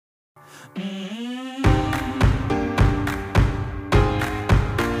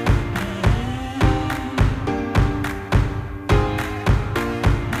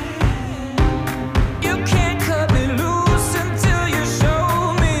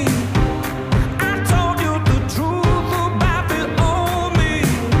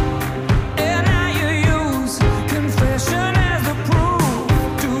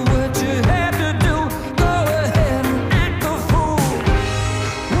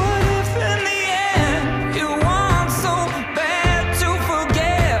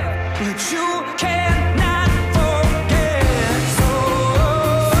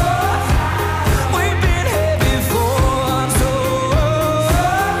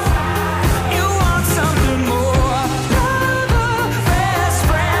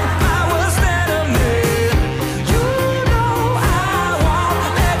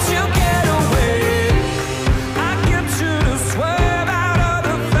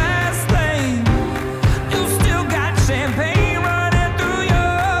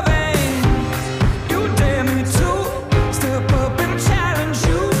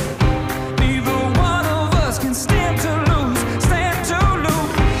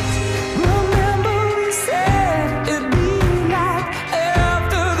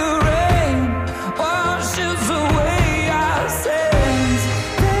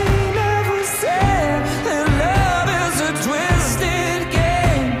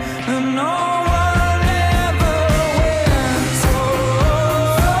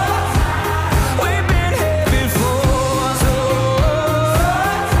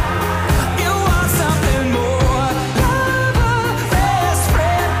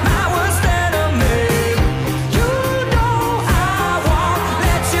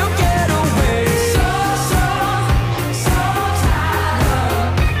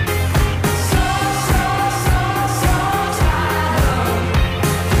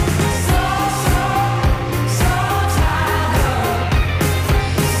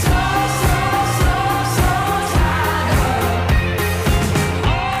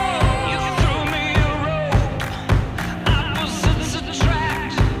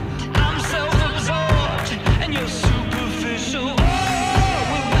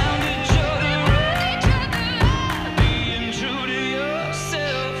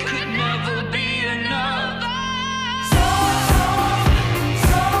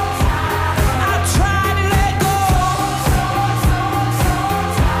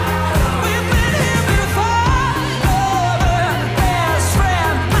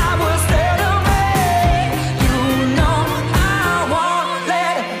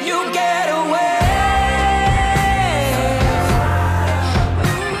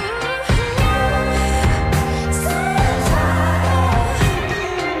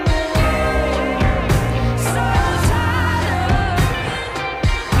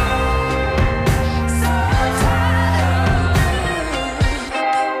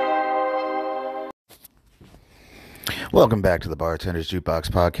Welcome back to the Bartender's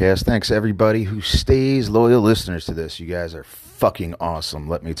Jukebox Podcast. Thanks everybody who stays loyal listeners to this. You guys are fucking awesome.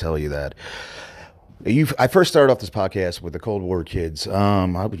 Let me tell you that. I first started off this podcast with the Cold War kids. I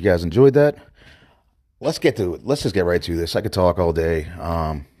hope you guys enjoyed that. Let's get to it. Let's just get right to this. I could talk all day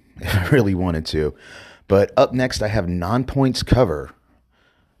if I really wanted to. But up next, I have Nonpoint's cover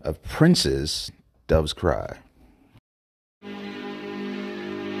of Prince's Doves Cry.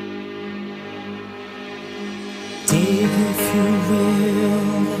 Dig, if you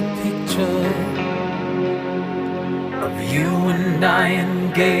will, the picture of you and I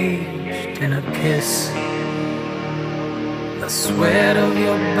engaged in a kiss. The sweat of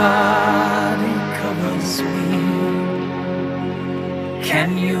your body covers me.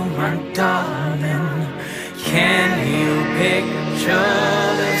 Can you, my darling, can you picture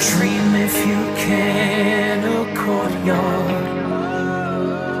the dream if you can? A courtyard,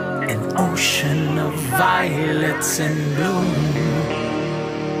 ocean of violets in bloom.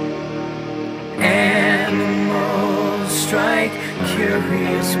 Animals strike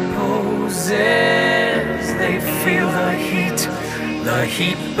curious poses. They feel the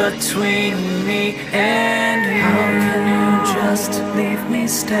heat between me and you. How can you just leave me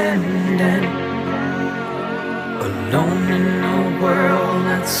standing alone in a world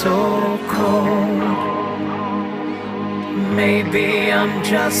that's so cold? Maybe I'm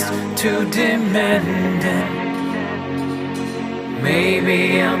just too demanding.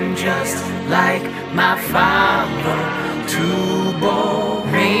 Maybe I'm just like my father, too bold.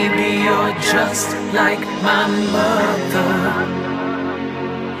 Maybe you're just like my mother.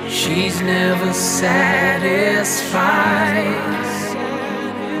 She's never satisfied.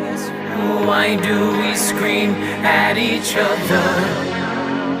 Why do we scream at each other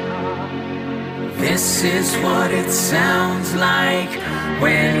This is what it sounds like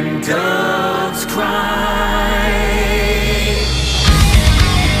when doves cry.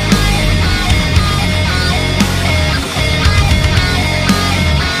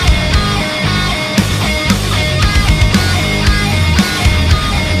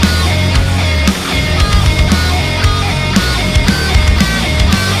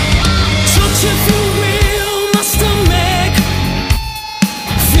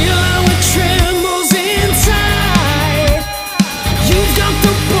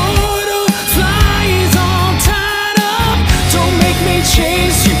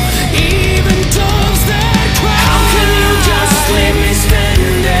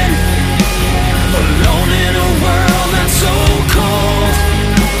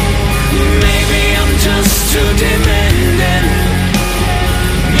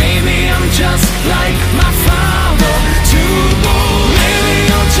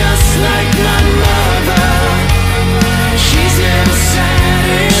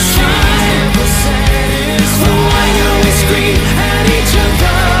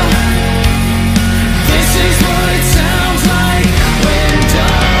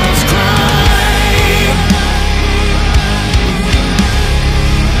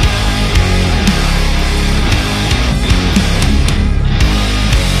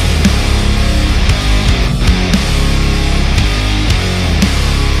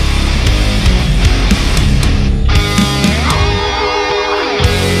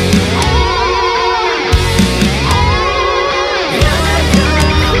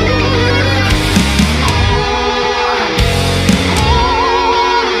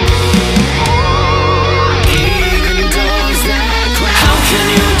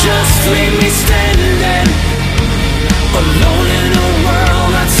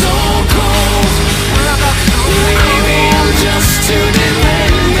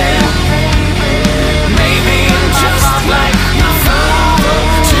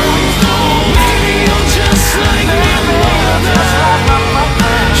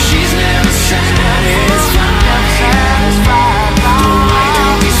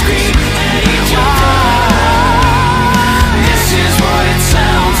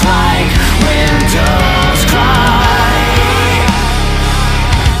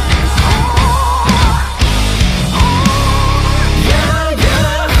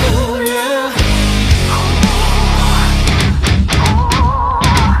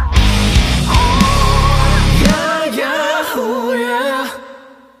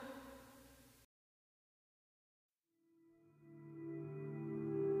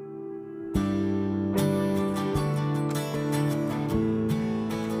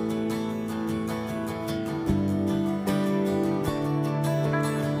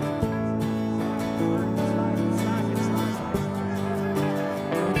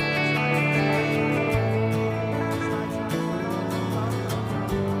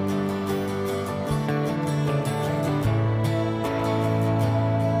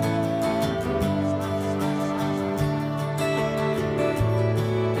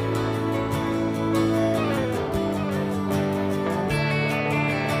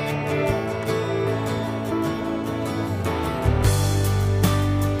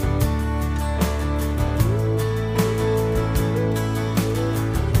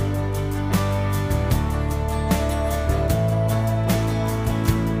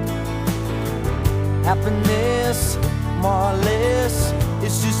 Happiness, more or less,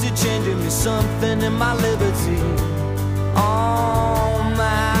 it's just a change in me, something in my liberty on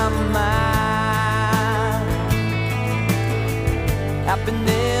my mind.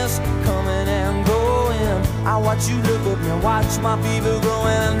 Happiness coming and going, I watch you look at me, watch my fever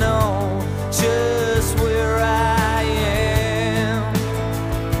growing. I know just where I am,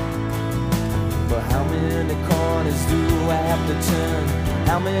 but how many corners do I have to turn?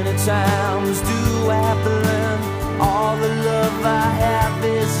 How many times do I have to learn? All the love I have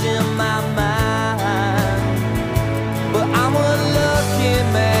is in my mind, but I'm a lucky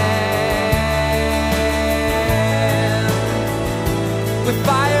man with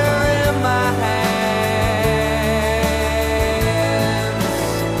fire in my hands.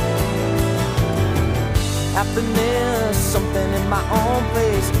 Happiness, something in my own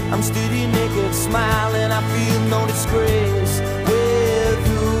place. I'm steady, naked, smiling, I feel no disgrace with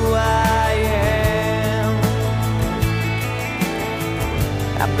who I am.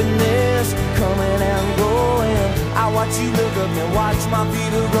 Happiness coming and going, I watch you look at me, watch my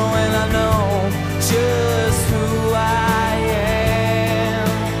feet are growing. I know just who I am.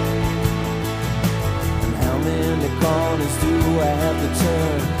 And how many corners do I have to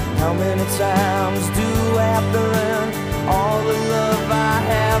turn? How many times do I have to run? All the love I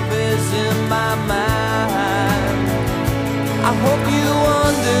have is in my mind.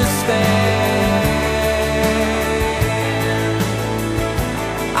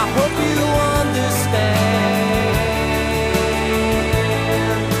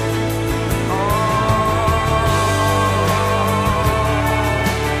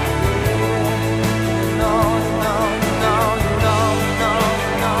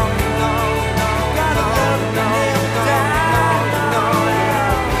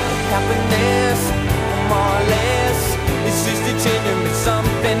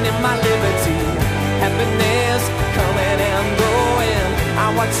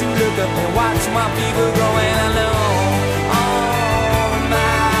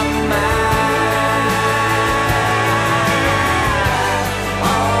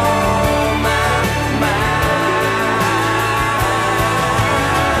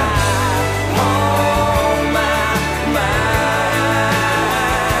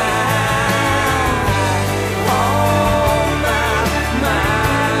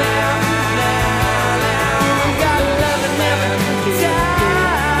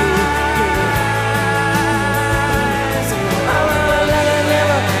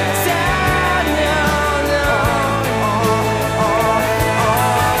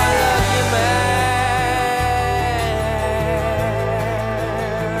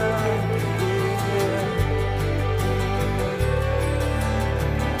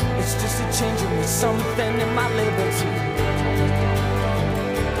 changing me something in my liberty.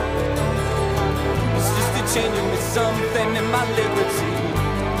 It's just a changing me something in my liberty.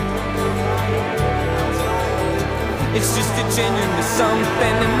 It's just a changing me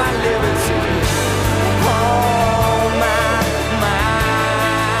something in my liberty. Oh my,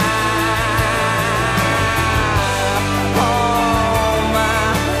 oh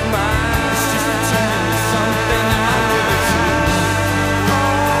my. It's just a changing me something in my liberty. Oh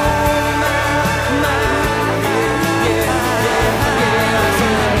my, yeah.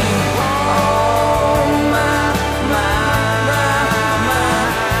 Oh my.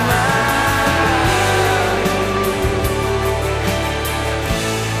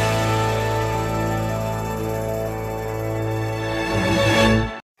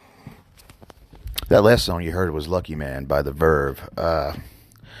 That last song you heard was Lucky Man by The Verve. I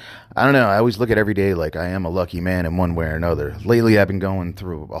don't know. I always look at every day like I am a lucky man in one way or another. Lately, I've been going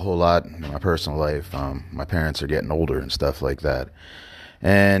through a whole lot in my personal life. My parents are getting older and stuff like that.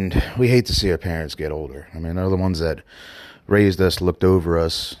 And we hate to see our parents get older. I mean, they're the ones that raised us, looked over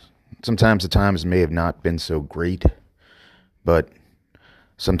us. Sometimes the times may have not been so great, but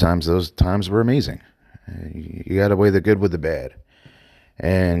sometimes those times were amazing. You got to weigh the good with the bad.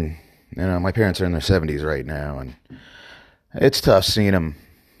 And you know, my parents are in their 70s right now, and it's tough seeing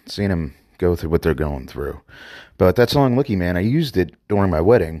them go through what they're going through. But that song, Lucky Man, I used it during my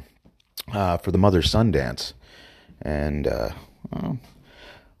wedding for the mother-son dance. And well,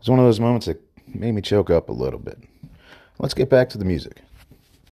 it was one of those moments that made me choke up a little bit. Let's get back to the music.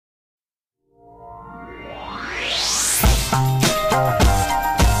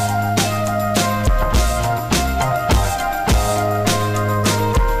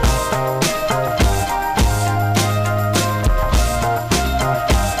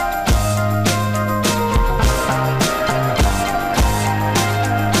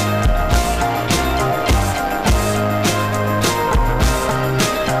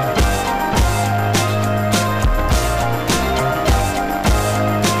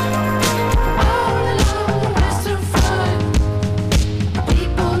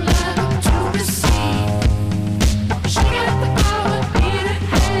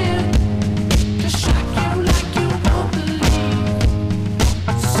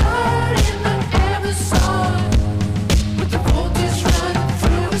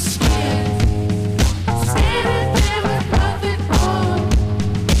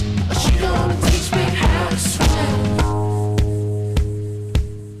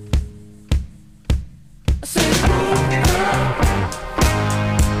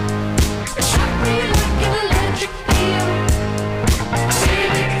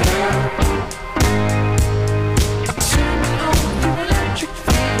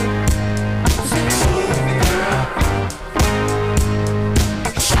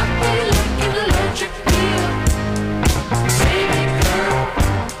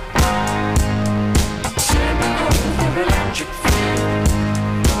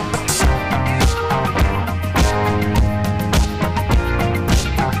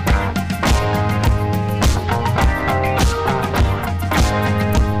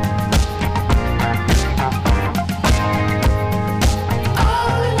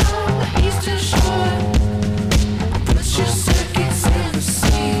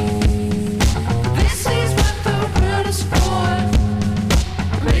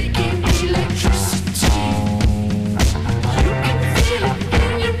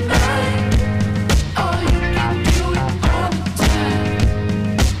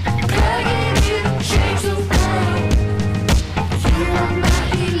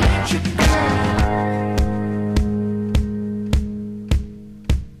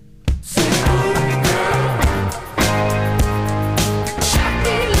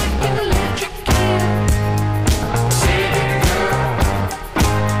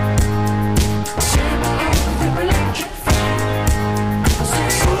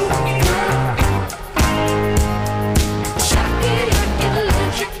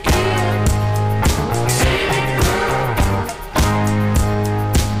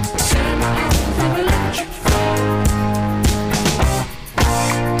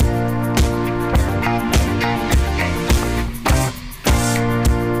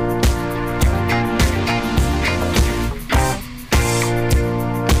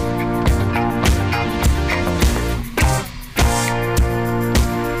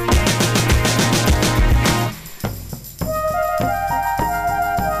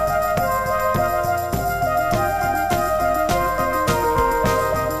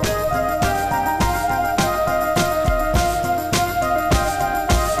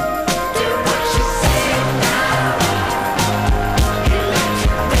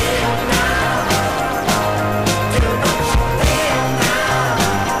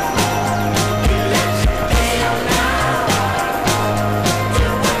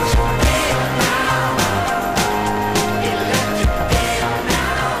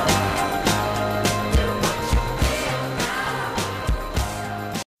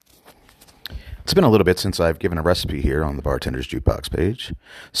 It's been a little bit since I've given a recipe here on the Bartender's Jukebox page,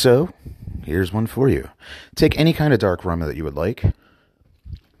 so here's one for you. Take any kind of dark rum that you would like,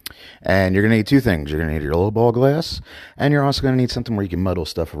 and you're going to need two things. You're going to need your low ball glass, and you're also going to need something where you can muddle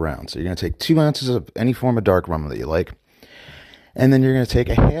stuff around. So you're going to take 2 ounces of any form of dark rum that you like, and then you're going to take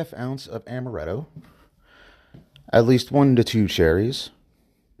a ½ ounce of amaretto, at least 1 to 2 cherries,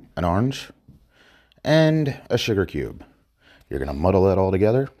 an orange, and a sugar cube. You're going to muddle that all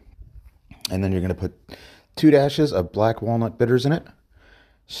together, and then you're going to put 2 dashes of black walnut bitters in it.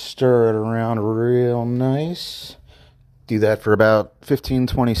 Stir it around real nice. Do that for about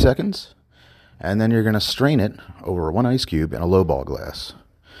 15-20 seconds, and then you're going to strain it over 1 ice cube in a lowball glass.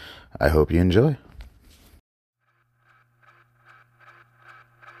 I hope you enjoy.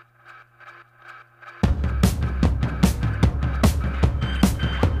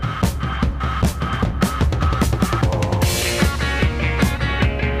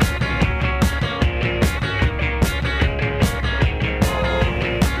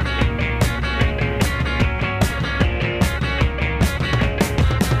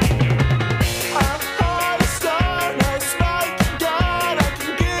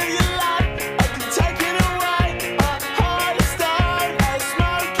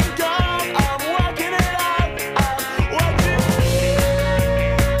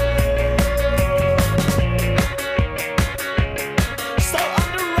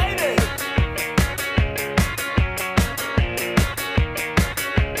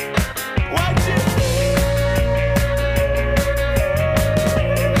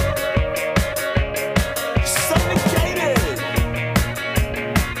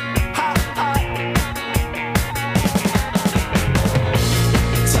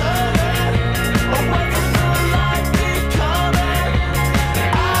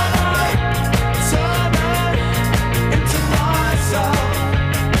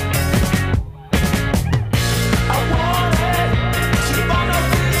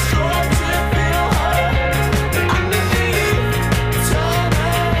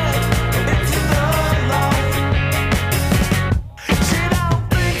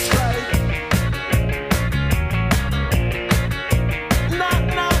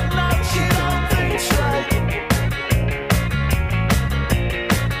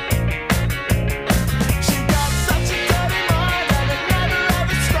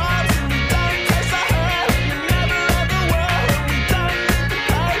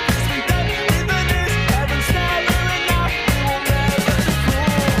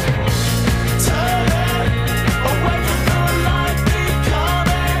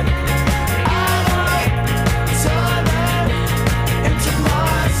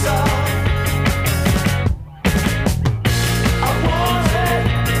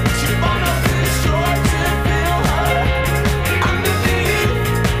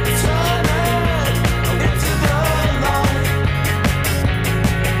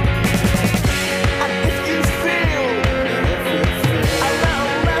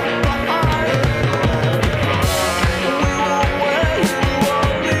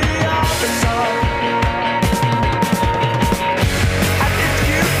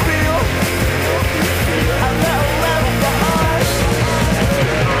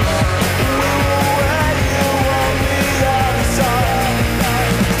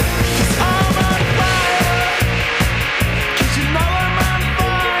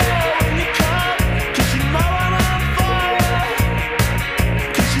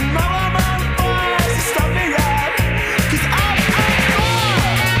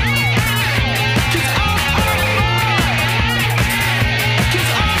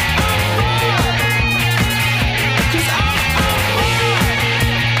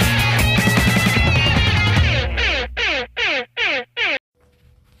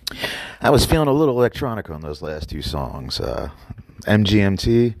 I was feeling a little electronic on those last 2 songs.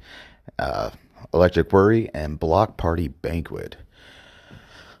 MGMT, Electric Worry, and Block Party Banquet.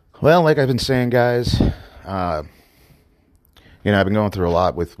 Well, like I've been saying, guys, I've been going through a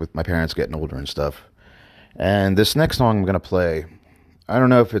lot with my parents getting older and stuff. And this next song I'm going to play, I don't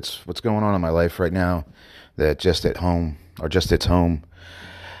know if it's what's going on in my life right now that just hits home.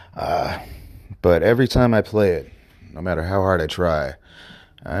 But every time I play it, no matter how hard I try,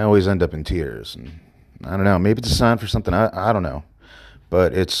 I always end up in tears. And I don't know, maybe it's a sign for something, I don't know.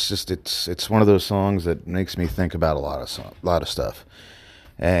 But it's one of those songs that makes me think about a lot of stuff.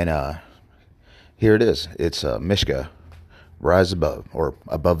 And here it is. It's Mishka, Rise Above, or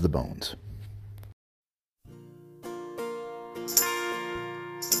Above the Bones.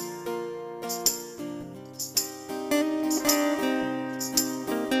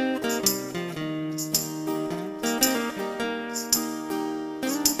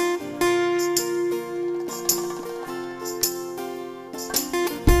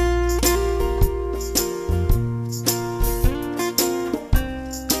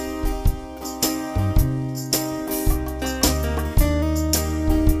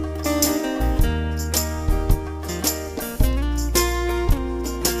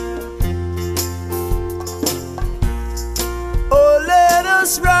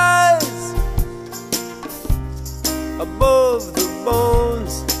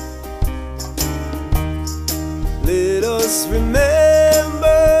 us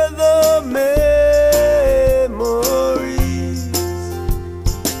remember the memories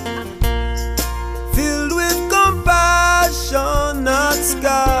filled with compassion, not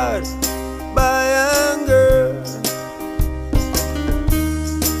scarred by anger.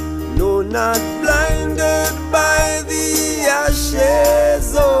 No, not blinded by the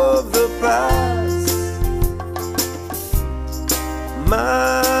ashes of the past.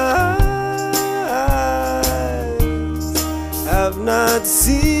 My eyes have not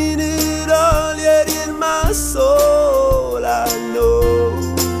seen it all yet. In my soul I know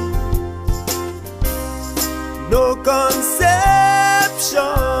no conception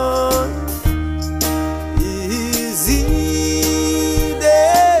is hidden.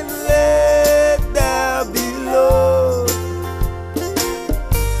 Let there be love.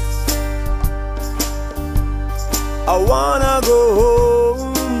 I wanna go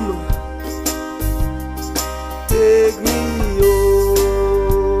home. Take me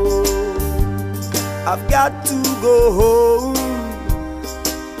home. I've got to go home.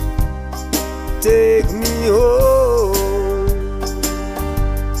 Take me home.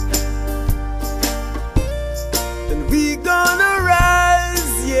 Then we gonna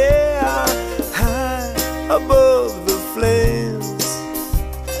rise, yeah, high above the flames.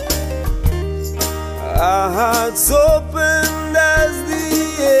 Our hearts opened as the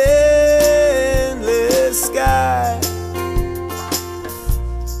endless sky.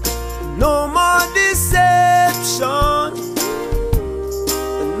 No more deception,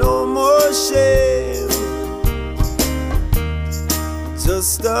 no more shame.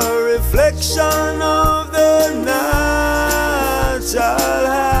 Just a reflection of the natural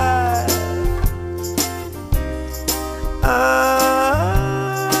high.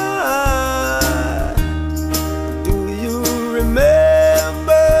 Do you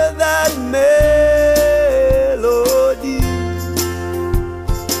remember that melody?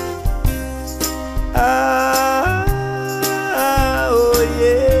 Oh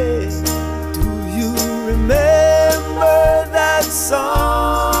yeah. Do you remember that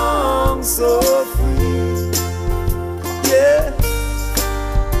song so free? Yeah.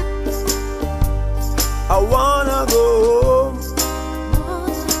 I wanna go home.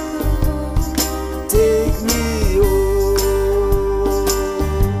 Take me home.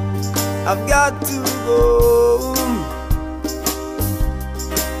 I've got to go home.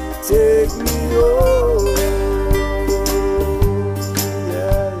 Take me home.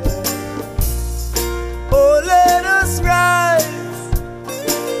 Yeah, yeah. Oh, let us rise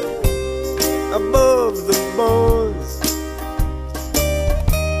above the bones.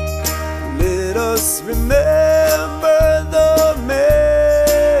 Let us remember the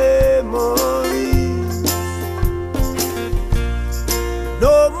memories.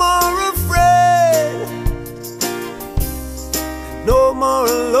 No more afraid, no more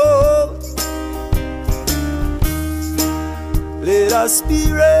alone. Let our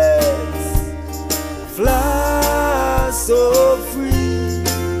spirits fly so free.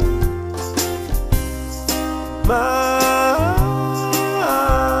 My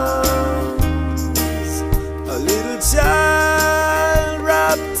arms, a little child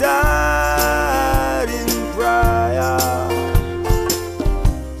wrapped tight in prayer,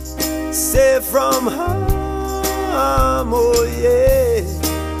 safe from harm, oh yeah,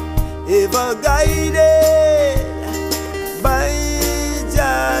 ever guided by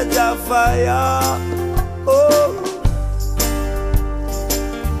Jaja fire. Oh,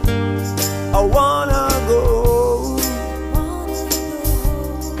 I wanna go home.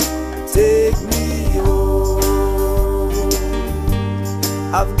 Take me home.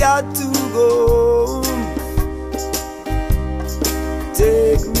 I've got to go home.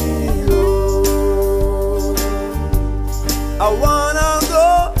 Take me home. I wanna go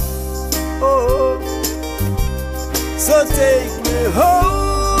home. So take me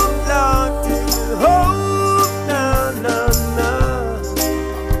home now, take me home now, now, now.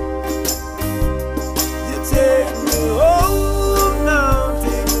 You take me home now,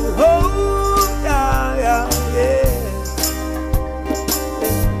 take me home now, yeah, yeah.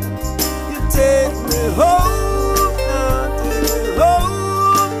 You take me home now, take me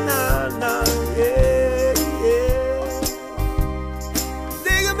home now, now, yeah, yeah.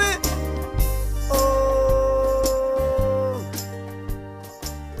 Dig me, oh.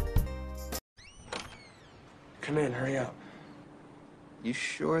 Come in, hurry up. You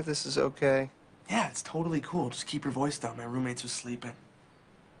sure this is okay? Yeah, it's totally cool. Just keep your voice down. My roommates are sleeping.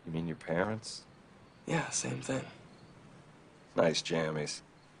 You mean your parents? Yeah, same thing. Nice jammies.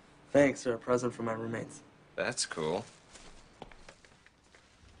 Thanks, they're a present for my roommates. That's cool.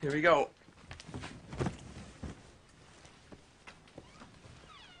 Here we go.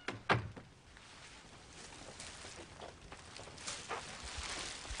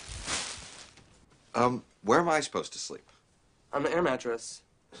 Where am I supposed to sleep? On the air mattress.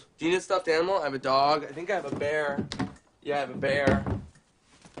 Do you need a stuffed animal? I have a dog. I think I have a bear. Yeah, I have a bear.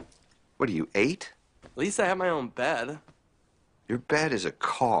 What are you, 8? At least I have my own bed. Your bed is a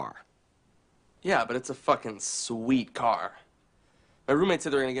car. Yeah, but it's a fucking sweet car. My roommate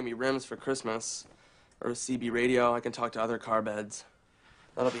said they're gonna get me rims for Christmas. Or a CB radio. I can talk to other car beds.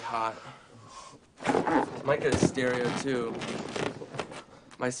 That'll be hot. Might get a stereo, too.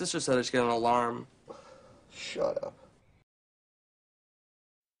 My sister said I should get an alarm. Shut up.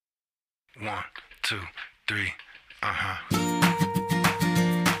 1, 2, 3, uh-huh.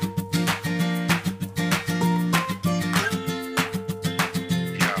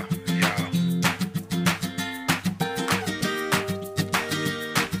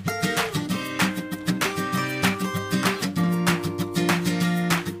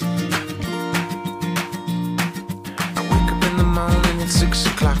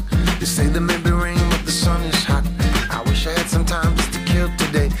 They say there may be rain, but the sun is hot. I wish I had some time just to kill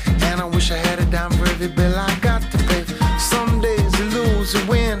today, and I wish I had a dime for every bill I got to pay. Some days you lose, you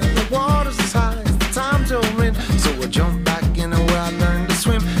win, and the water's as high as the times you're in. So I jump back in where I learned to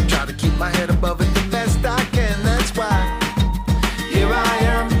swim, try to keep my head above it the best I can. That's why here I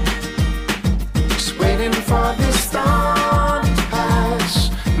am, just waiting for this storm to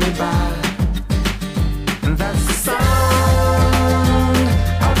pass me by, and that's the sound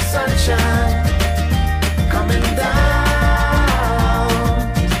sunshine coming down,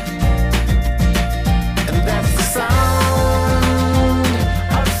 and that's the sound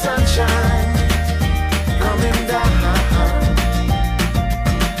of sunshine coming down.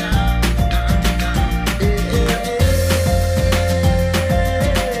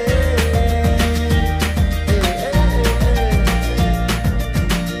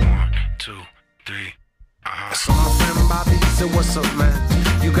 I saw my friend Bobby, he said, "What's up, man?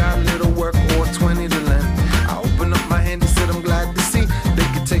 You got a little work or 20 to lend?" I opened up my hand, he said, "I'm glad to see they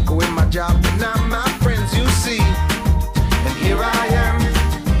could take away my job, but not my friends, you see." And here I am,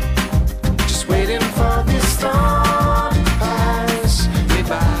 just waiting for this storm to pass me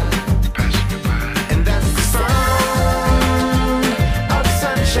by. And that's the sound of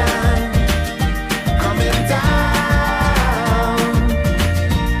sunshine coming down.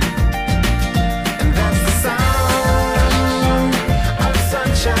 And that's the sound of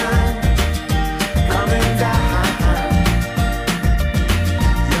sunshine coming down.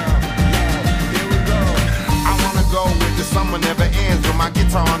 Here we go. I wanna go where the summer never ends, with my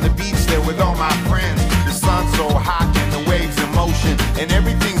guitar on the beach there with all my friends. The sun's so hot and the waves in motion, and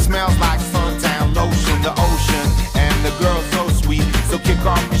everything smells like suntan lotion. The ocean and the girl so sweet, so kick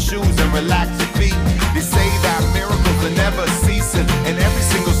off your shoes and relax your feet. They say that miracles are never ceasing, and every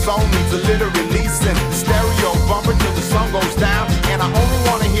single song needs a little releasing. The stereo bumper till the sun goes down, and I only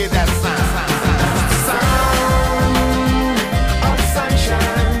wanna hear that sound. The sound of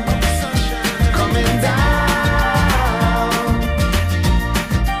sunshine coming down,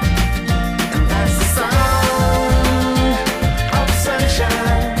 and that's the sound of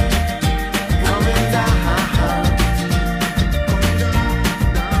sunshine coming down.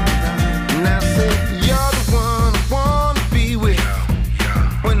 And I say, you're the one I wanna be with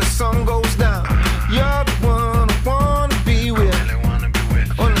when the sun goes down. You're the one I wanna be with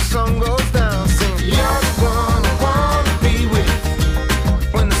when the sun goes down. Sing, you're the one I wanna be with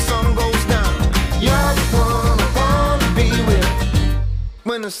when the sun goes down. You're the one I wanna be with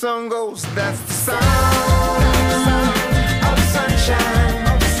when the sun goes. That's the sound of sunshine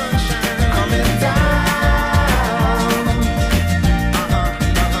coming down.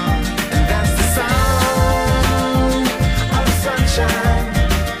 And that's the sound of sunshine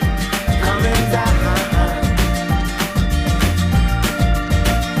coming down.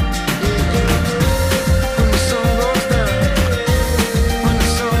 When the sun goes down, when the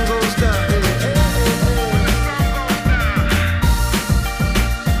sun goes down.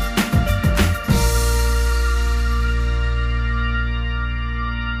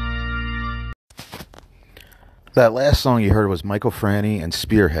 That last song you heard was Michael Franti and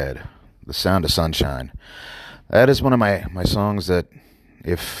Spearhead, The Sound of Sunshine. That is one of my songs that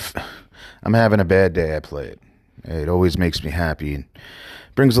if I'm having a bad day, I play it. It always makes me happy and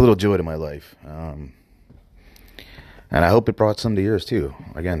brings a little joy to my life. And I hope it brought some to yours too.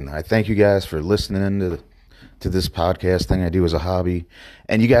 Again, I thank you guys for listening to this podcast thing I do as a hobby.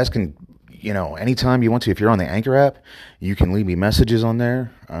 And you guys can, anytime you want to, if you're on the Anchor app, you can leave me messages on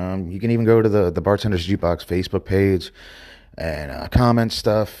there. You can even go to the Bartender's Jukebox Facebook page and comment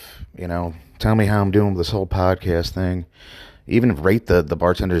stuff, tell me how I'm doing with this whole podcast thing. Even rate the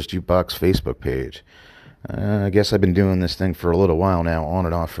Bartender's Jukebox Facebook page. I guess I've been doing this thing for a little while now, on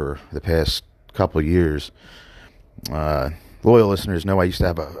and off for the past couple of years. Loyal listeners know I used to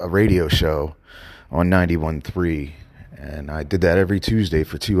have a radio show on 91.3, and I did that every Tuesday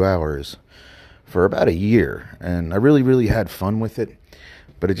for 2 hours for about a year, and I really, really had fun with it.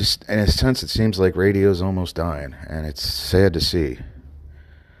 But it just, in a sense, it seems like radio's almost dying, and it's sad to see.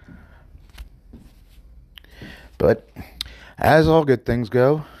 But as all good things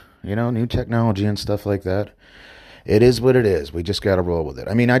go, you know, new technology and stuff like that, it is what it is. We just got to roll with it.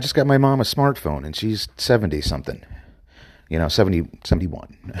 I mean, I just got my mom a smartphone, and she's 70-something. You know, 71.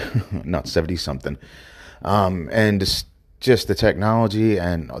 Not 70-something. And just the technology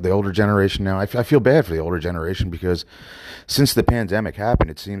and the older generation now. I feel bad for the older generation because since the pandemic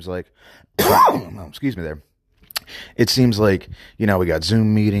happened, it seems like, excuse me there. It seems like, you know, we got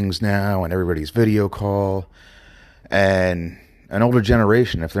Zoom meetings now and everybody's video call. And an older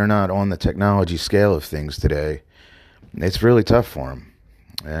generation, if they're not on the technology scale of things today, it's really tough for them.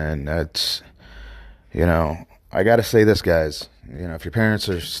 And that's, you know, I got to say this, guys. You know, if your parents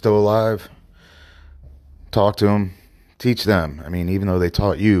are still alive, talk to them. Teach them. I mean, even though they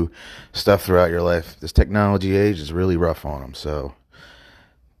taught you stuff throughout your life, this technology age is really rough on them. So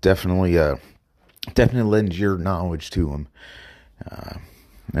definitely lend your knowledge to them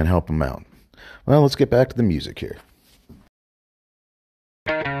and help them out. Well, let's get back to the music here.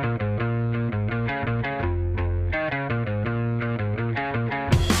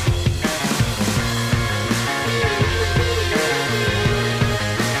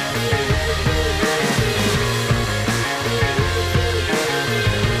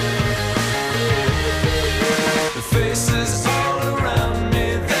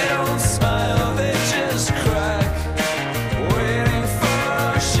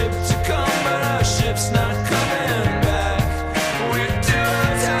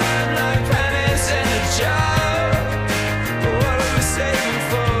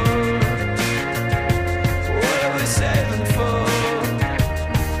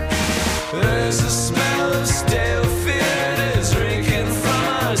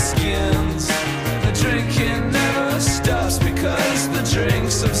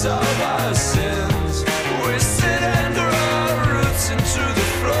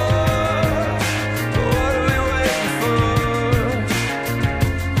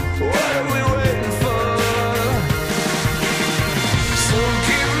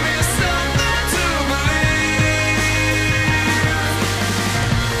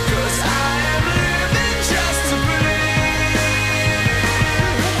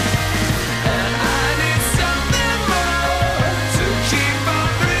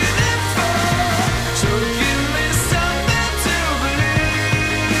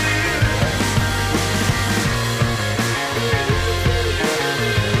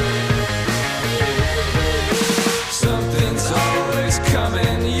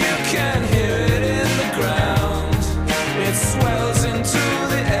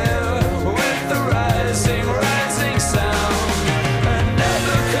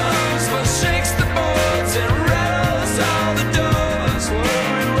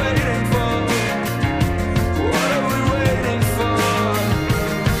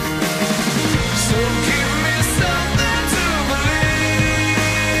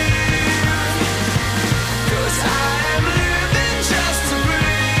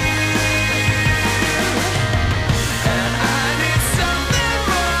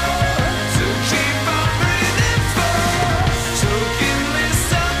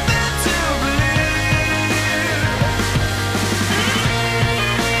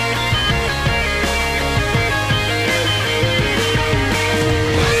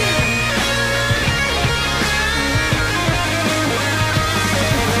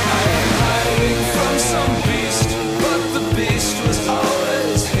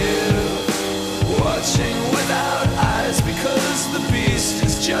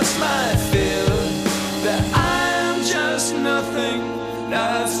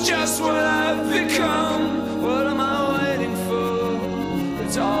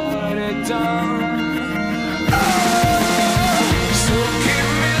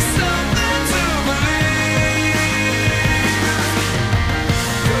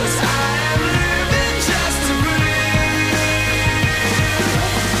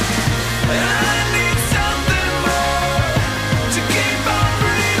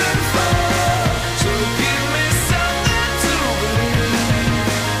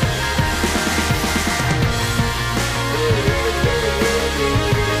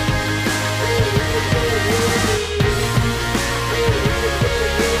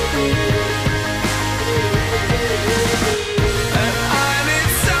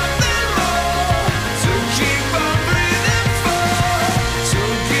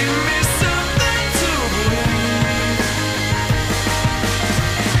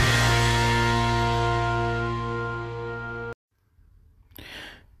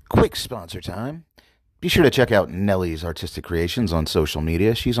 sponsor time. Be sure to check out Nellie's Artistic Creations on social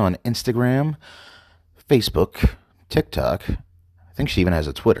media. She's on Instagram, Facebook, TikTok. I think she even has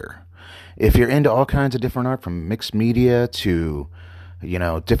a Twitter. If you're into all kinds of different art, from mixed media to,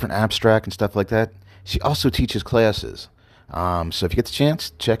 different abstract and stuff like that, she also teaches classes. So if you get the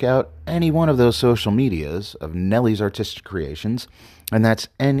chance, check out any one of those social medias of Nellie's Artistic Creations, and that's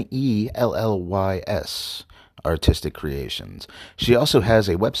Nellys Artistic Creations. She also has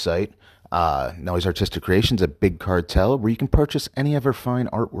a website, Nellie's Artistic Creations at Big Cartel, where you can purchase any of her fine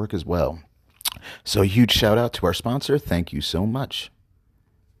artwork as well. So a huge shout out to our sponsor. Thank you so much.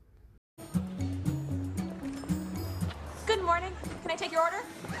 Good morning. Can I take your order?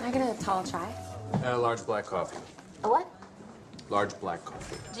 Can I get a tall chai? Large black coffee. A what? Large black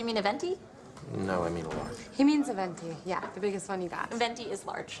coffee. Do you mean a venti? No, I mean a large. He means a venti. Yeah, the biggest one you got. Venti is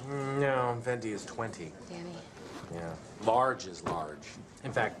large. No, venti is 20. Danny. Yeah. Large is large.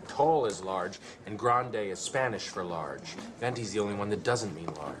 In fact, tall is large, and grande is Spanish for large. Venti's the only one that doesn't mean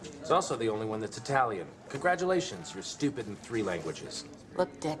large. It's also the only one that's Italian. Congratulations, you're stupid in 3 languages.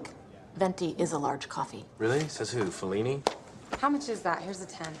 Look, Dick, venti is a large coffee. Really? Says who? Fellini? How much is that? Here's a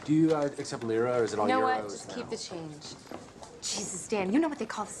 10. Do you accept lira, or is it all You know euros what? Just now? keep the change. Jesus, Dan, you know what they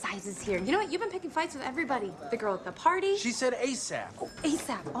call the sizes here. You know what? You've been picking fights with everybody. The girl at the party. She said ASAP. Oh,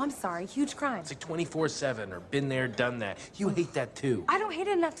 ASAP. Oh, I'm sorry. Huge crime. It's like 24/7, or been there, done that. You hate that too. I don't hate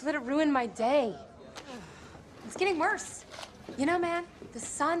it enough to let it ruin my day. It's getting worse. You know, man, the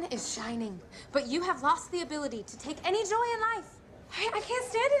sun is shining, but you have lost the ability to take any joy in life. I can't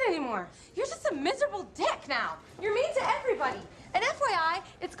stand it anymore. You're just a miserable dick now. You're mean to everybody. And FYI,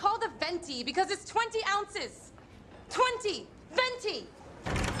 it's called a venti because it's 20 ounces. 20! Venti!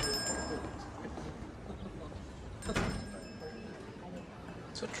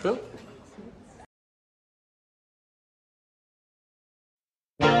 Is that true?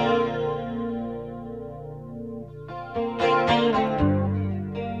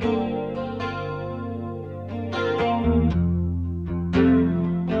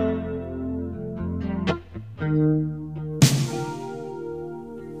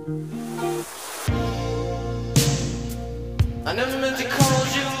 I never meant to call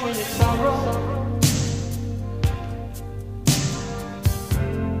you in your sorrow.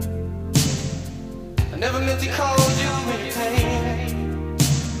 I never meant to call you in your pain.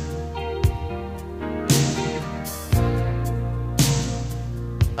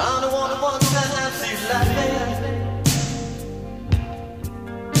 I'm the one who wants to see you laughing.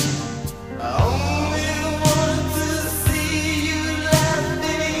 I only want to see you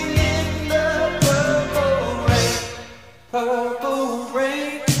laughing in the purple rain. Purple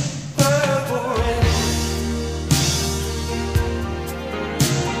rain, purple rain.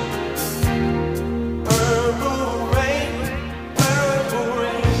 Purple rain, purple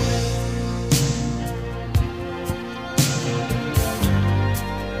rain.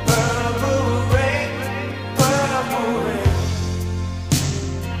 Purple rain, purple rain.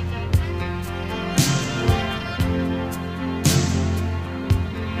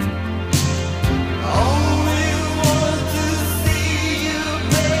 Only want to see you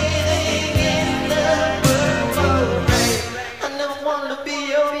bathing in the purple rain. I never wanna be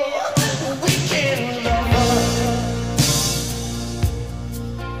your weekend lover.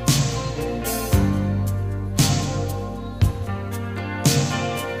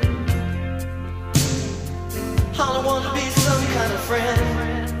 I don't wanna be some kind of friend.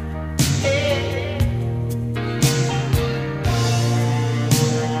 Hey.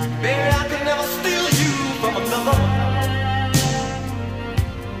 Baby, I could never steal you from another.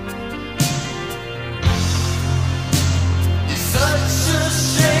 It's such a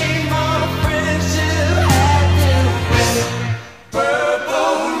shame our friendship had to end.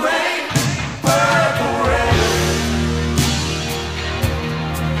 Purple rain, purple rain.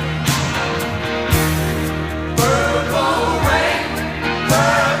 Purple rain,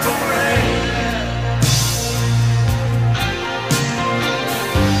 purple rain.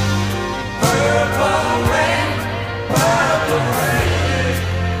 Purple rain, purple rain.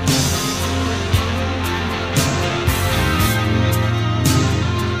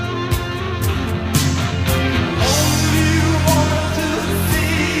 Only want to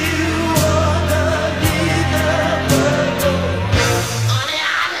see you underneath the purple rain. Honey,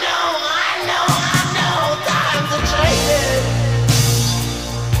 I know, times are changing.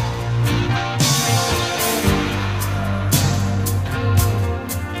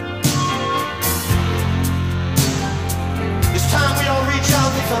 It's time we all reach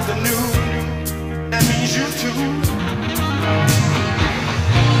out for something new. That means you too.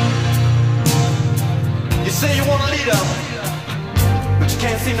 You say you want a leader, but you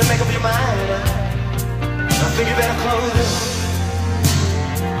can't seem to make up your mind. I think you better close it.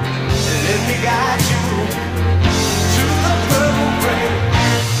 Let me guide you to the purple rain.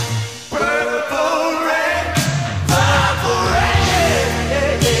 Purple rain, purple rain.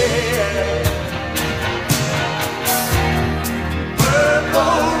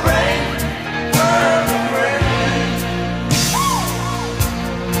 Purple rain, purple rain.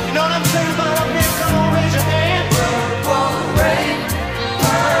 You know what I'm saying about up here? Come on, raise your hand. Purple rain,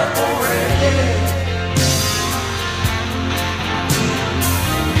 purple rain.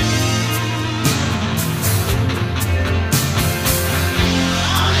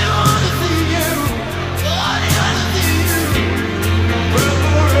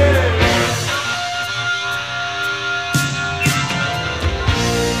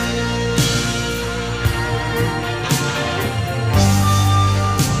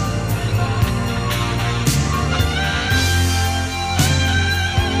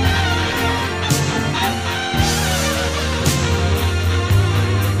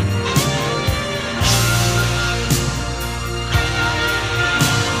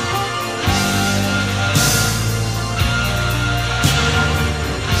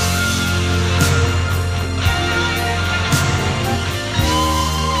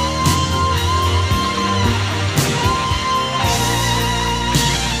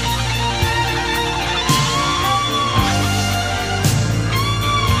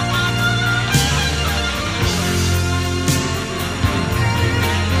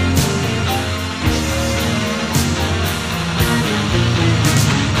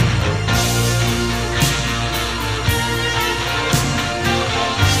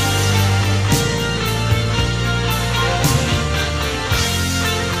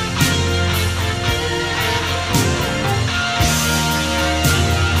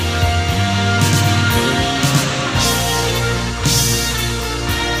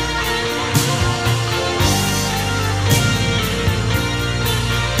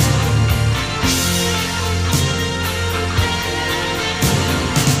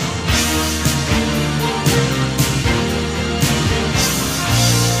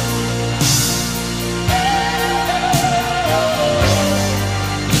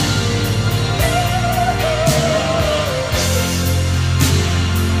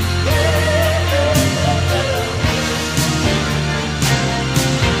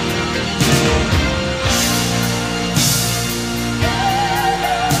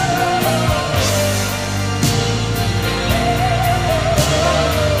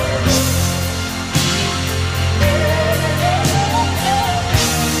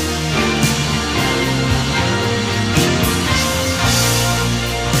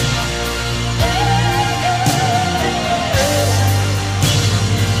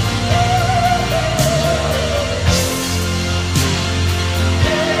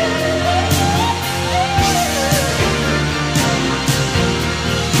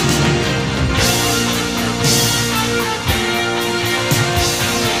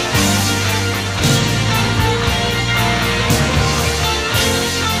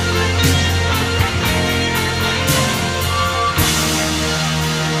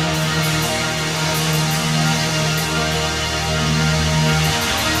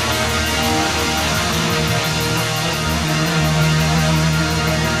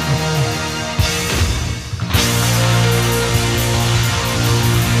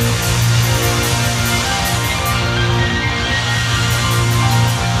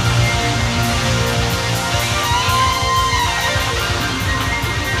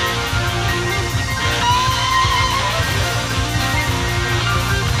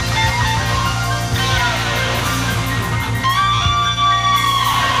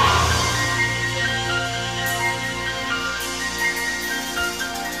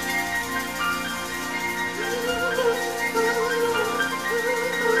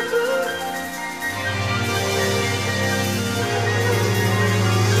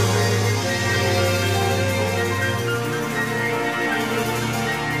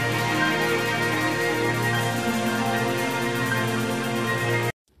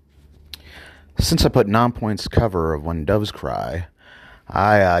 Since I put Nonpoint's cover of When Doves Cry,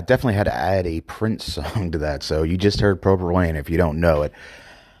 I definitely had to add a Prince song to that, so you just heard Purple Rain if you don't know it.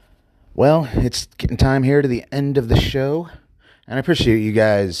 Well, it's getting time here to the end of the show, and I appreciate you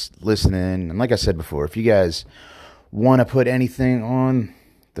guys listening. And like I said before, if you guys want to put anything on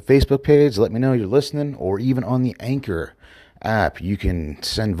the Facebook page, let me know you're listening, or even on the Anchor app. You can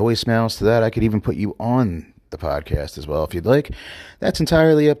send voicemails to that. I could even put you on the podcast as well if you'd like. That's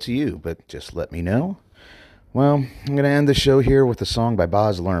entirely up to you, but just let me know. Well, I'm going to end the show here with a song by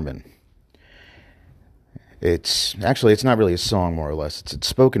Baz Luhrmann. It's not really a song, more or less. It's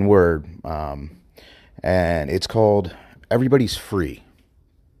spoken word, and it's called "Everybody's Free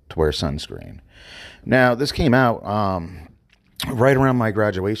to Wear Sunscreen." Now, this came out right around my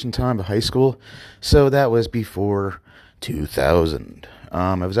graduation time of high school, so that was before 2000.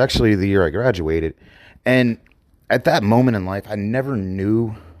 It was actually the year I graduated, and at that moment in life, I never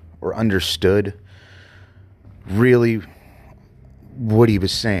knew or understood really what he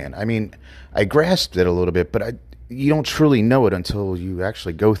was saying. I mean, I grasped it a little bit, but you don't truly know it until you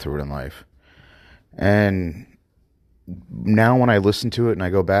actually go through it in life. And now when I listen to it and I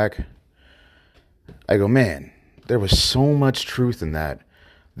go back, I go, man, there was so much truth in that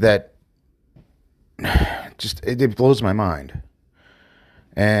just, it blows my mind.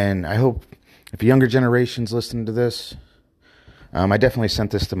 And I hope if younger generations listen to this, I definitely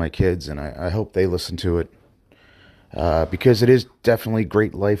sent this to my kids, and I hope they listen to it. Because it is definitely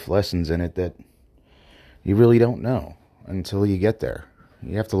great life lessons in it that you really don't know until you get there.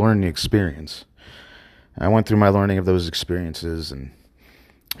 You have to learn the experience. I went through my learning of those experiences, and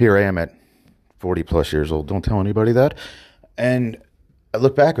here I am at 40 plus years old. Don't tell anybody that. And I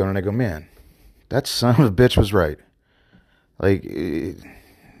look back on it and I go, man, that son of a bitch was right.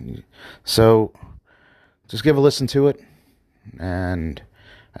 So just give a listen to it, and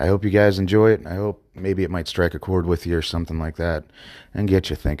I hope you guys enjoy it. I hope maybe it might strike a chord with you or something like that and get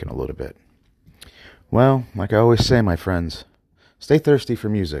you thinking a little bit. Well, like I always say, my friends, stay thirsty for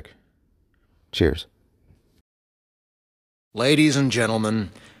music. Cheers. Ladies and gentlemen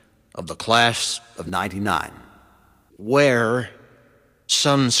of the class of 99, wear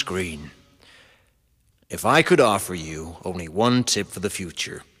sunscreen. If I could offer you only one tip for the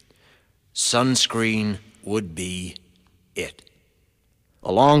future, sunscreen would be it.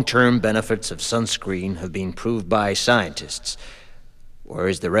 The long-term benefits of sunscreen have been proved by scientists,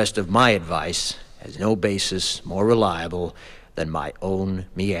 whereas the rest of my advice has no basis more reliable than my own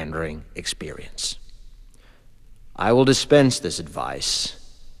meandering experience. I will dispense this advice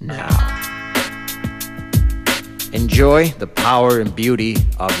now. Enjoy the power and beauty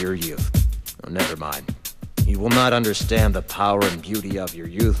of your youth. Oh, never mind. You will not understand the power and beauty of your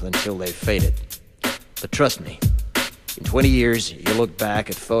youth until they've faded. But trust me, in 20 years, you'll look back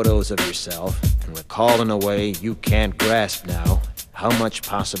at photos of yourself and recall in a way you can't grasp now how much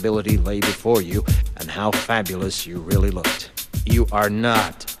possibility lay before you and how fabulous you really looked. You are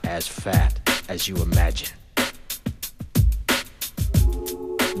not as fat as you imagine.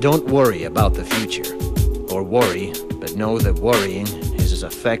 Don't worry about the future, or worry, but know that worrying is as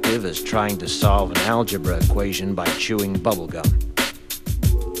effective as trying to solve an algebra equation by chewing bubblegum.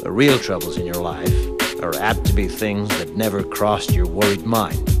 The real troubles in your life are apt to be things that never crossed your worried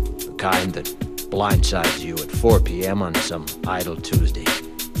mind, the kind that blindsides you at 4 p.m. on some idle Tuesday.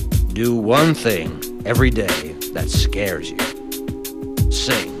 Do one thing every day that scares you.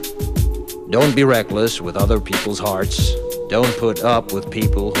 Sing. Don't be reckless with other people's hearts. Don't put up with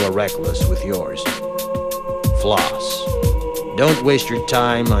people who are reckless with yours. Floss. Don't waste your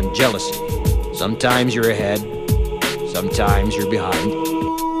time on jealousy. Sometimes you're ahead, sometimes you're behind.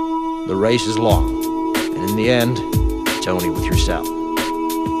 The race is long, and in the end, it's only with yourself.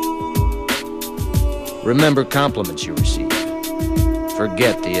 Remember compliments you receive.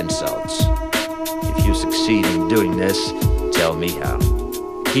 Forget the insults. If you succeed in doing this, tell me how.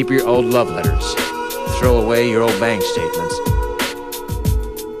 Keep your old love letters. Throw away your old bank statements.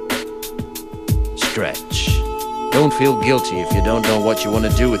 Stretch. Don't feel guilty if you don't know what you want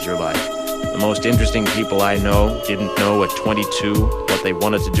to do with your life. The most interesting people I know didn't know at 22 what they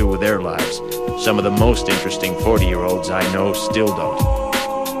wanted to do with their lives. Some of the most interesting 40-year-olds I know still don't.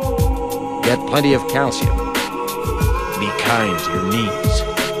 Get plenty of calcium. Be kind to your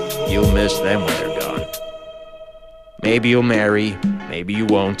knees. You'll miss them when they're gone. Maybe you'll marry, maybe you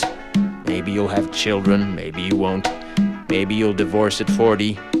won't. Maybe you'll have children, maybe you won't. Maybe you'll divorce at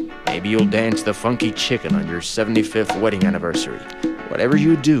 40. Maybe you'll dance the funky chicken on your 75th wedding anniversary. Whatever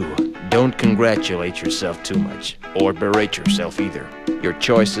you do, don't congratulate yourself too much, or berate yourself either. Your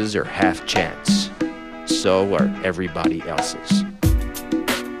choices are half chance. So are everybody else's.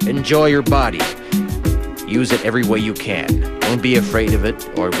 Enjoy your body. Use it every way you can. Don't be afraid of it,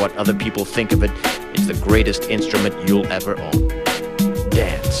 or what other people think of it. It's the greatest instrument you'll ever own.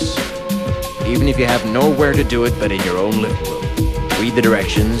 Dance. Even if you have nowhere to do it but in your own living room. Read the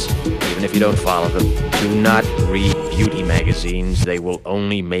directions, even if you don't follow them. Do not read beauty magazines. They will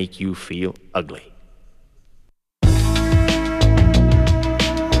only make you feel ugly.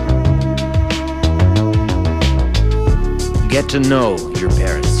 Get to know your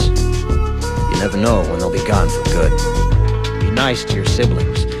parents. You never know when they'll be gone for good. Be nice to your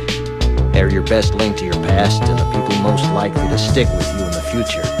siblings. They're your best link to your past and the people most likely to stick with you in the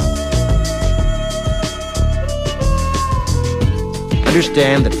future.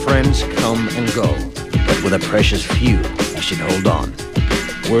 Understand that friends come and go, but with a precious few, you should hold on.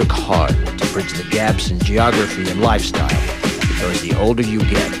 Work hard to bridge the gaps in geography and lifestyle, because the older you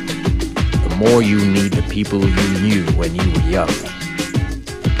get, the more you need the people you knew when you were young.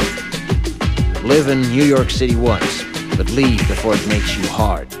 Live in New York City once, but leave before it makes you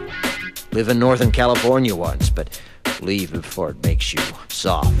hard. Live in Northern California once, but leave before it makes you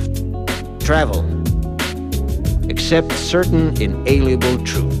soft. Travel. Accept certain inalienable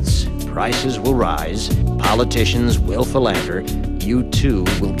truths. Prices will rise, politicians will philander, you too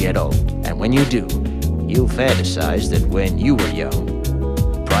will get old. And when you do, you'll fantasize that when you were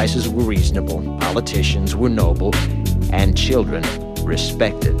young, prices were reasonable, politicians were noble, and children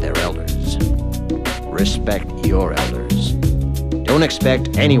respected their elders. Respect your elders. Don't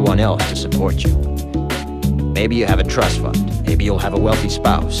expect anyone else to support you. Maybe you have a trust fund, maybe you'll have a wealthy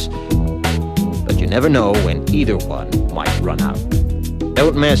spouse, but you never know when either one might run out.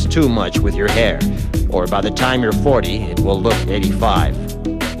 Don't mess too much with your hair, or by the time you're 40, it will look 85.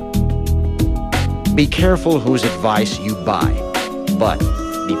 Be careful whose advice you buy, but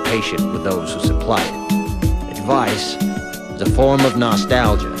be patient with those who supply it. Advice is a form of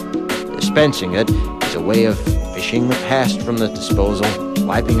nostalgia. Dispensing it is a way of fishing the past from the disposal,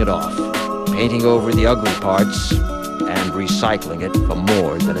 wiping it off, painting over the ugly parts, and recycling it for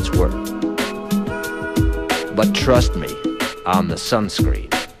more than it's worth. But trust me on the sunscreen.